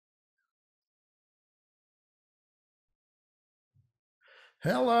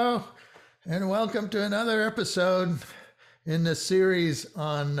Hello, and welcome to another episode in the series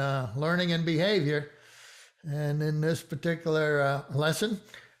on learning and behavior. And in this particular lesson,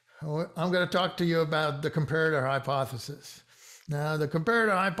 I'm going to talk to you about the comparator hypothesis. Now, the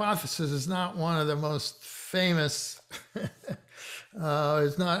comparator hypothesis is not one of the most famous.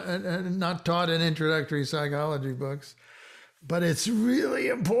 It's not taught in introductory psychology books, but it's really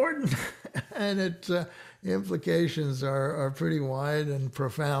important, and its implications are pretty wide and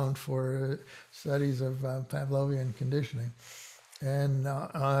profound for studies of Pavlovian conditioning.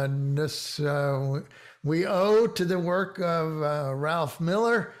 And this we owe to the work of Ralph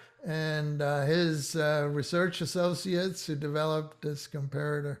Miller and his research associates who developed this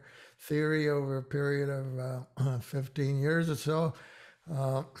comparator theory over a period of 15 years or so.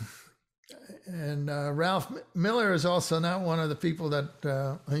 And Ralph Miller is also not one of the people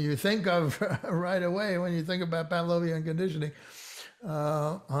that you think of right away when you think about Pavlovian conditioning.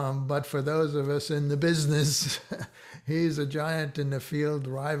 But for those of us in the business, he's a giant in the field,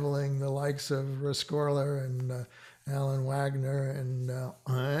 rivaling the likes of Rescorla and Alan Wagner.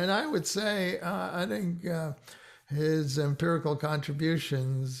 And I would say, I think his empirical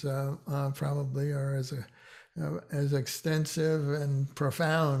contributions probably are as extensive and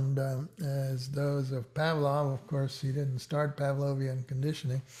profound as those of Pavlov. Of course, he didn't start Pavlovian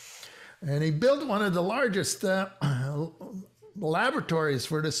conditioning. And he built one of the largest laboratories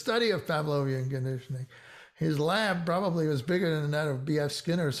for the study of Pavlovian conditioning. His lab probably was bigger than that of B.F.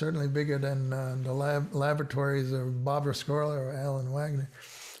 Skinner, certainly bigger than the laboratories of Bob Rescorla or Alan Wagner.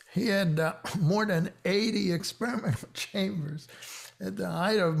 He had more than 80 experimental chambers. At the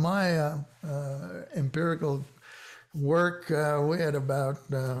height of my empirical work, we had about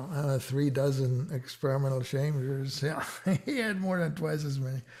 36 experimental chambers. Yeah, he had more than twice as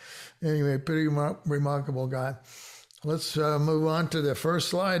many. Anyway, pretty remarkable guy. Let's move on to the first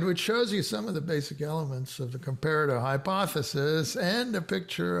slide, which shows you some of the basic elements of the comparator hypothesis and a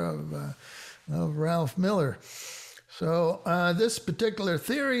picture of Ralph Miller. So this particular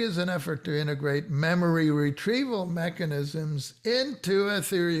theory is an effort to integrate memory retrieval mechanisms into a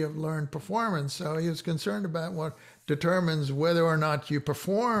theory of learned performance. So he was concerned about what determines whether or not you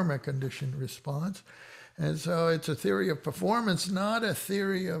perform a conditioned response. And so it's a theory of performance, not a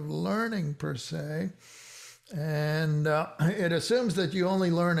theory of learning per se. And it assumes that you only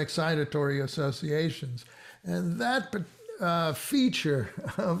learn excitatory associations. And that feature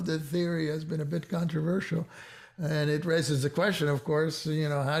of the theory has been a bit controversial. And it raises the question, of course,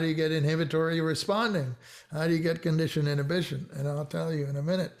 how do you get inhibitory responding? How do you get conditioned inhibition? And I'll tell you in a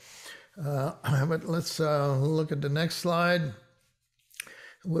minute. But let's look at the next slide,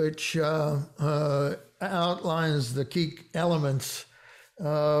 which outlines the key elements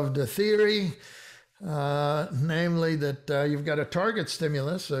of the theory. Namely that you've got a target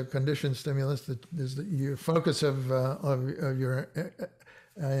stimulus, a conditioned stimulus that is your focus of your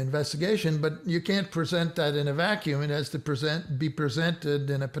investigation, but you can't present that in a vacuum. It has to be presented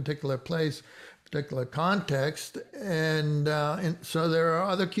in a particular place, particular context, and so there are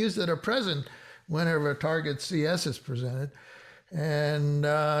other cues that are present whenever a target CS is presented. And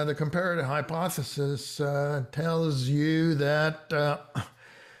the comparator hypothesis tells you that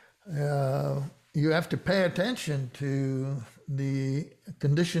you have to pay attention to the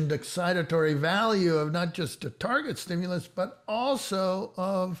conditioned excitatory value of not just the target stimulus, but also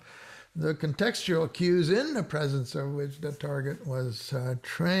of the contextual cues in the presence of which the target was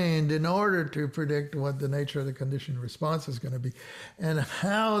trained in order to predict what the nature of the conditioned response is going to be. And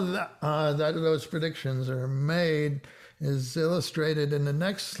how those predictions are made is illustrated in the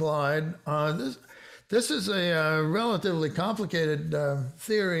next slide. This is a relatively complicated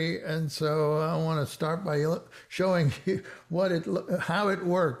theory, and so I want to start by showing you how it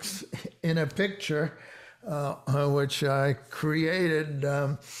works in a picture, which I created.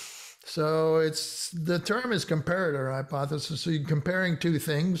 So the term is comparator hypothesis. So you're comparing two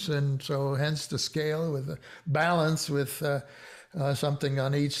things, and so hence the scale with a balance with something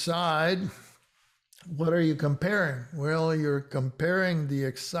on each side. What are you comparing? Well, you're comparing the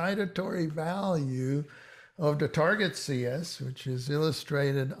excitatory value of the target CS, which is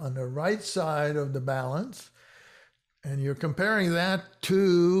illustrated on the right side of the balance, and you're comparing that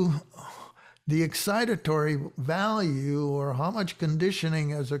to the excitatory value, or how much conditioning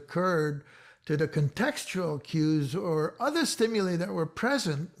has occurred to the contextual cues or other stimuli that were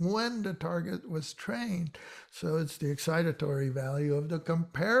present when the target was trained. So it's the excitatory value of the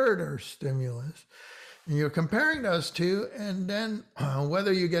comparator stimulus. And you're comparing those two, and then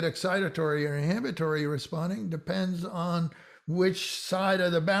whether you get excitatory or inhibitory responding depends on which side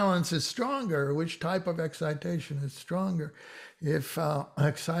of the balance is stronger, which type of excitation is stronger. If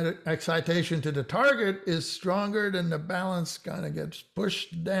excitation to the target is stronger, then the balance kind of gets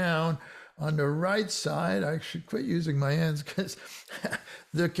pushed down on the right side. I should quit using my hands because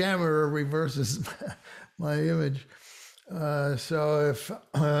the camera reverses my image. So if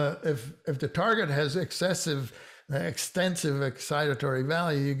the target has extensive excitatory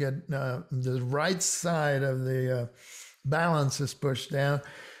value, you get the right side of the balance is pushed down.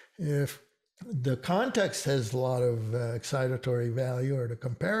 If the context has a lot of excitatory value, or the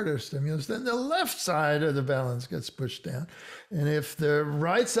comparator stimulus, then the left side of the balance gets pushed down. And if the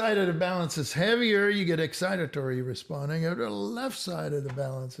right side of the balance is heavier, you get excitatory responding. If the left side of the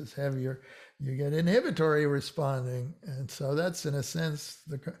balance is heavier, you get inhibitory responding. And so that's, in a sense,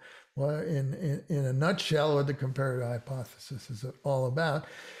 in a nutshell, what the comparator hypothesis is all about.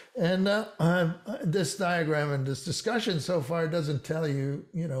 And this diagram and this discussion so far doesn't tell you,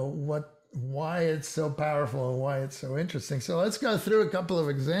 why it's so powerful and why it's so interesting. So let's go through a couple of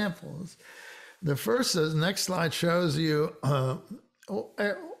examples. The first, the next slide shows you a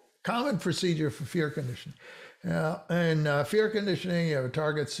common procedure for fear conditioning. In fear conditioning, you have a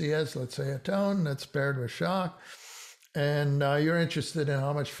target CS, let's say a tone, that's paired with shock. And you're interested in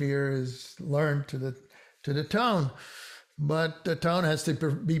how much fear is learned to the tone. But the tone has to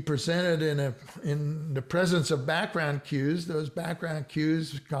be presented in the presence of background cues. Those background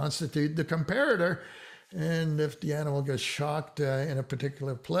cues constitute the comparator. And if the animal gets shocked in a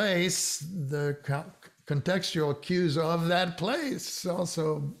particular place, the contextual cues of that place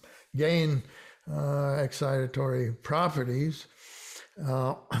also gain excitatory properties.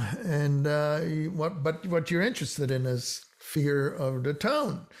 What you're interested in is fear of the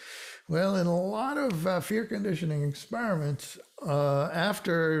tone. Well, in a lot of fear conditioning experiments,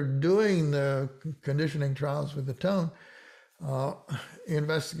 after doing the conditioning trials with the tone,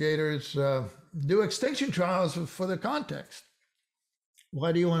 investigators do extinction trials for the context.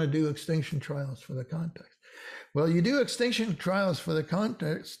 Why do you want to do extinction trials for the context? Well, you do extinction trials for the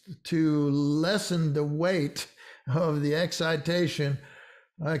context to lessen the weight of the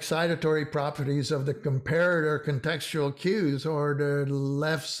excitatory properties of the comparator contextual cues, or the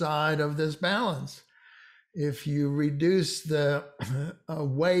left side of this balance. If you reduce the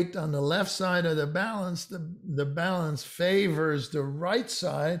weight on the left side of the balance, the balance favors the right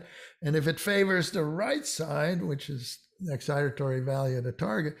side. And if it favors the right side, which is the excitatory value of the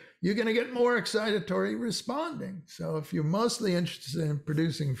target, you're going to get more excitatory responding. So if you're mostly interested in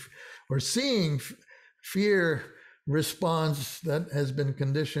producing or seeing fear response that has been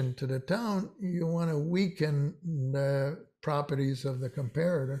conditioned to the tone, you want to weaken the properties of the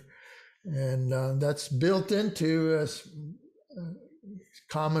comparator. And that's built into a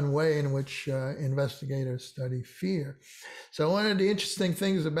common way in which investigators study fear. So one of the interesting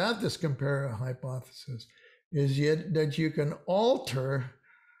things about this comparator hypothesis is that you can alter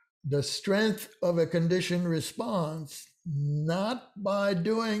the strength of a conditioned response, not by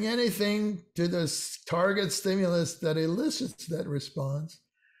doing anything to the target stimulus that elicits that response,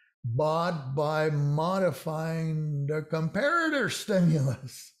 but by modifying the comparator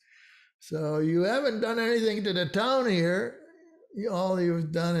stimulus. So you haven't done anything to the tone here. All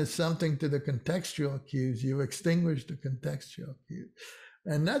you've done is something to the contextual cues. You've extinguished the contextual cues.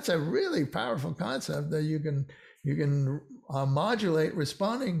 And that's a really powerful concept, that you can modulate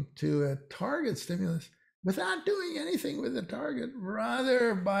responding to a target stimulus without doing anything with the target,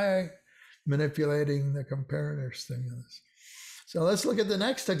 rather by manipulating the comparator stimulus. So let's look at the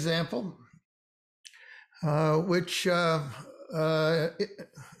next example, which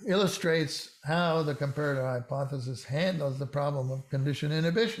illustrates how the comparator hypothesis handles the problem of condition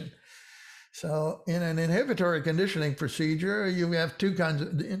inhibition. So in an inhibitory conditioning procedure, you have two kinds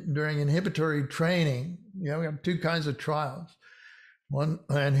of, during inhibitory training, we have two kinds of trials. One,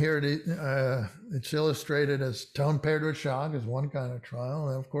 and here it's illustrated as tone paired with shock is one kind of trial.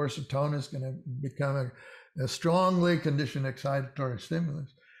 And of course, the tone is going to become a strongly conditioned excitatory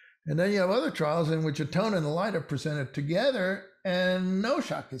stimulus. And then you have other trials in which a tone and the light are presented together and no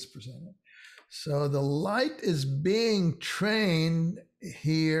shock is presented. So the light is being trained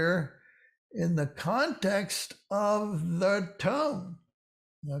here in the context of the tone.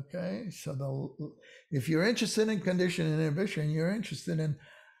 Okay, so if you're interested in condition inhibition, you're interested in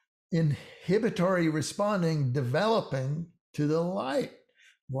inhibitory responding, developing to the light.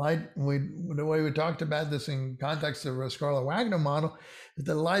 The way we talked about this in context of a Scarla-Wagner model, is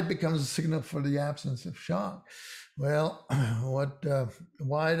the light becomes a signal for the absence of shock. Well,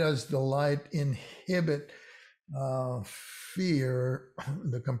 why does the light inhibit fear?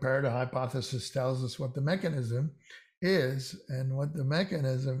 The comparator hypothesis tells us what the mechanism is and what the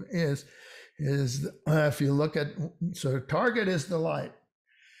mechanism is if you look at, so target is the light.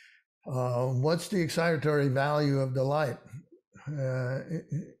 What's the excitatory value of the light?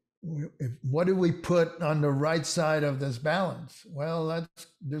 What do we put on the right side of this balance? Well,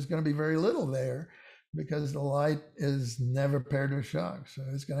 there's going to be very little there because the light is never paired with shock. So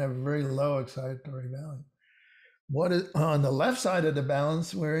it's going to have a very low excitatory value. What is on the left side of the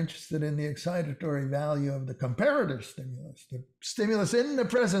balance? We're interested in the excitatory value of the comparator stimulus, the stimulus in the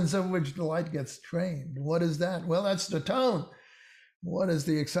presence of which the light gets trained. What is that? Well, that's the tone. What is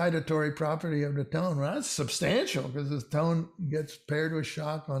the excitatory property of the tone? Well, that's substantial because the tone gets paired with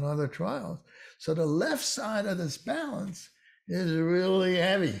shock on other trials. So the left side of this balance is really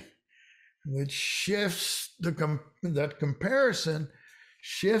heavy, which shifts that comparison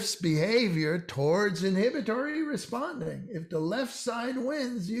shifts behavior towards inhibitory responding. If the left side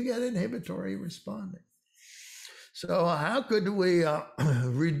wins, you get inhibitory responding. So how could we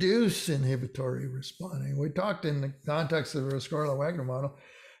reduce inhibitory responding? We talked in the context of the Rescorla-Wagner model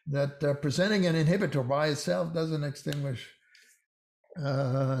that presenting an inhibitor by itself doesn't extinguish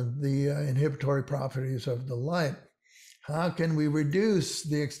the inhibitory properties of the light. How can we reduce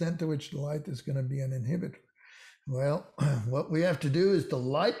the extent to which the light is going to be an inhibitor? Well, what we have to do is to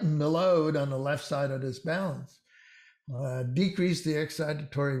lighten the load on the left side of this balance, decrease the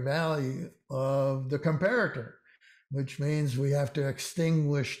excitatory value of the comparator, which means we have to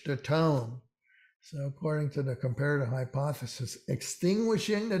extinguish the tone. So according to the comparator hypothesis,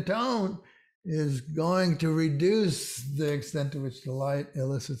 extinguishing the tone is going to reduce the extent to which the light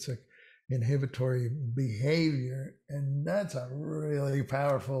elicits an inhibitory behavior. And that's a really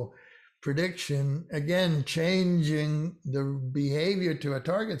powerful prediction, again, changing the behavior to a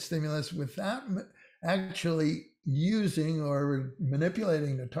target stimulus without actually using or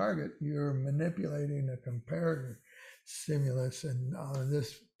manipulating the target. You're manipulating the comparator stimulus. And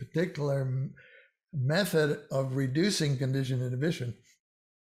this particular method of reducing conditioned inhibition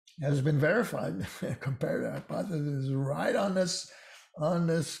has been verified. Comparator hypothesis is right on this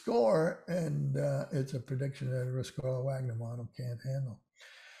score, and it's a prediction that a Rescorla-Wagner model can't handle.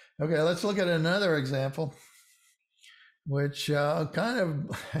 Okay, let's look at another example, which kind of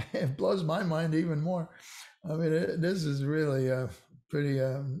it blows my mind even more. I mean, this is really pretty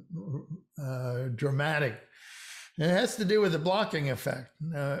dramatic. And it has to do with the blocking effect.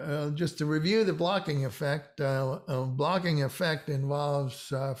 Just to review the blocking effect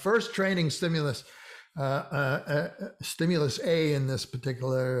involves first training stimulus A in this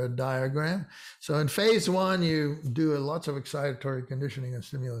particular diagram. So in phase one, you do lots of excitatory conditioning of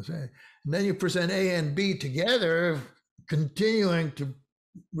stimulus A. And then you present A and B together, continuing to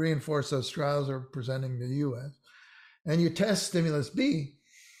reinforce those trials or presenting the US. And you test stimulus B.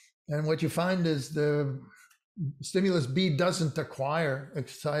 And what you find is the stimulus B doesn't acquire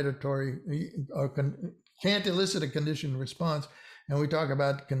excitatory or can't elicit a conditioned response. And we talk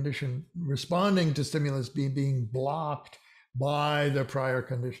about condition responding to stimulus B being blocked by the prior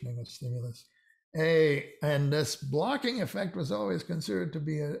conditioning of stimulus A. And this blocking effect was always considered to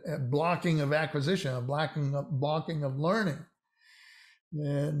be a blocking of acquisition, a blocking of learning.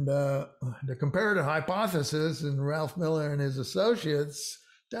 And the comparator hypothesis and Ralph Miller and his associates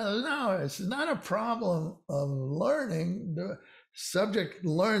tell us, no, it's not a problem of learning. The subject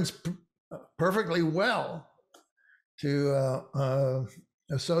learns perfectly well to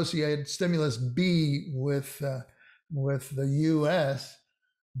associate stimulus B with the US,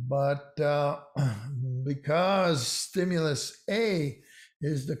 but because stimulus A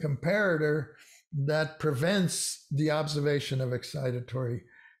is the comparator, that prevents the observation of excitatory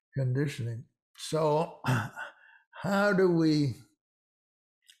conditioning. So how do we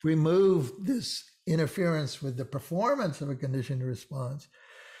remove this interference with the performance of a conditioned response?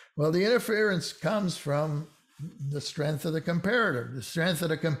 Well, the interference comes from the strength of the comparator. The strength of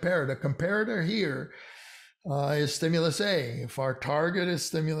the comparator here is stimulus A. If our target is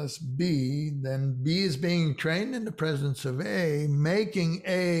stimulus B, then B is being trained in the presence of A, making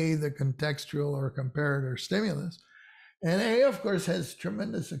A the contextual or comparator stimulus. And A, of course, has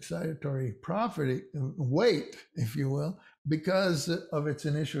tremendous excitatory property, weight, if you will, because of its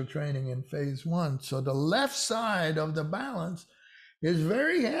initial training in phase one. So the left side of the balance is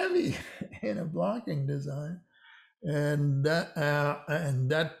very heavy in a blocking design. And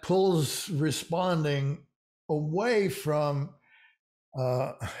that pulls responding away from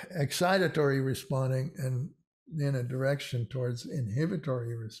excitatory responding and in a direction towards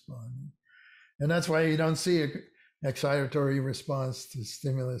inhibitory responding. And that's why you don't see an excitatory response to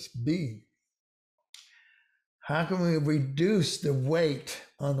stimulus B. how can we reduce the weight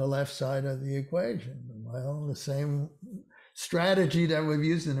on the left side of the equation? Well, the same strategy that we've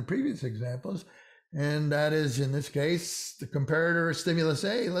used in the previous examples, and that is, in this case, the comparator is stimulus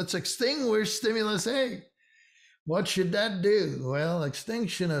A. Let's extinguish stimulus A. What should that do? Well,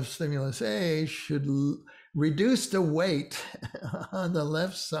 extinction of stimulus A should reduce the weight on the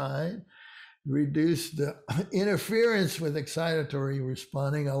left side, reduce the interference with excitatory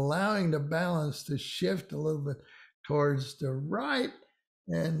responding, allowing the balance to shift a little bit towards the right,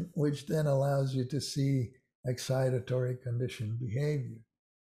 and which then allows you to see excitatory conditioned behavior.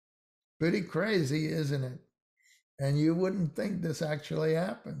 Pretty crazy, isn't it? And you wouldn't think this actually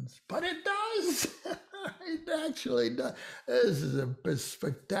happens, but it does. It actually does. This is a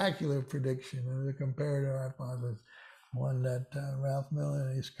spectacular prediction of the comparator hypothesis, one that Ralph Miller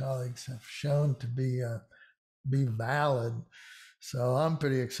and his colleagues have shown to be valid. So I'm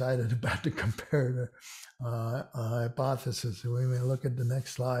pretty excited about the comparator hypothesis. We may look at the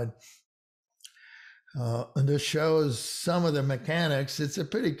next slide. And this shows some of the mechanics. It's a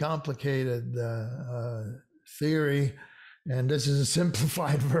pretty complicated theory, and this is a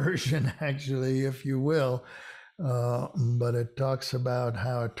simplified version, actually, if you will. But it talks about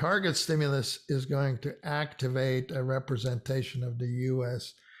how a target stimulus is going to activate a representation of the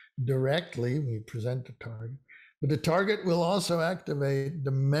US directly. We present the target, but the target will also activate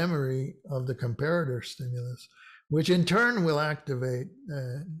the memory of the comparator stimulus, which in turn will activate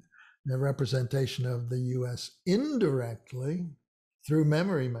the representation of the US indirectly through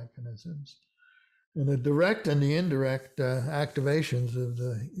memory mechanisms. And the direct and the indirect activations of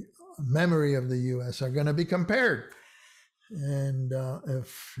the memory of the US are going to be compared. And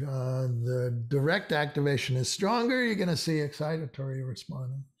if the direct activation is stronger, you're going to see excitatory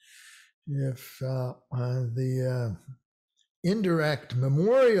responding. If the indirect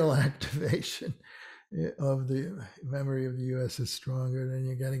memorial activation of the memory of the US is stronger, then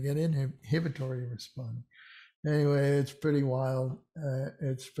you got to get inhibitory responding. Anyway, it's pretty wild.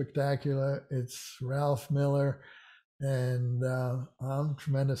 It's spectacular. It's Ralph Miller, and I'm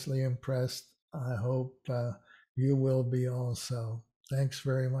tremendously impressed. I hope you will be also. Thanks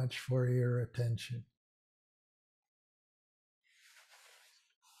very much for your attention.